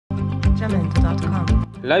jamendo.com.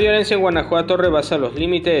 La violencia en Guanajuato rebasa los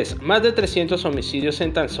límites, más de 300 homicidios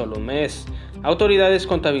en tan solo un mes. Autoridades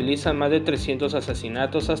contabilizan más de 300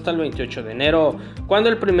 asesinatos hasta el 28 de enero, cuando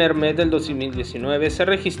el primer mes del 2019 se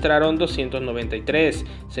registraron 293,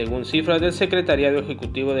 según cifras del Secretariado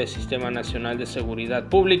Ejecutivo del Sistema Nacional de Seguridad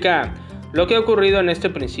Pública. Lo que ha ocurrido en este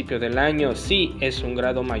principio del año sí es un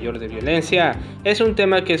grado mayor de violencia, es un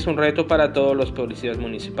tema que es un reto para todos los policías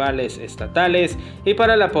municipales, estatales y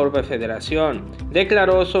para la propia federación,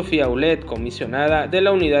 declaró Sofía Ulet, comisionada de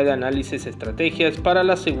la Unidad de Análisis Estrategias para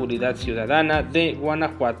la Seguridad Ciudadana de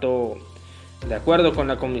Guanajuato. De acuerdo con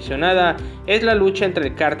la comisionada, es la lucha entre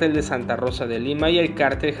el cártel de Santa Rosa de Lima y el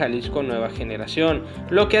cártel Jalisco Nueva Generación,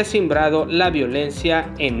 lo que ha simbrado la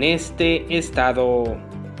violencia en este estado.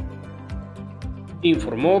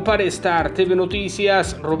 Informó para Estar TV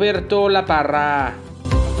Noticias Roberto La Parra.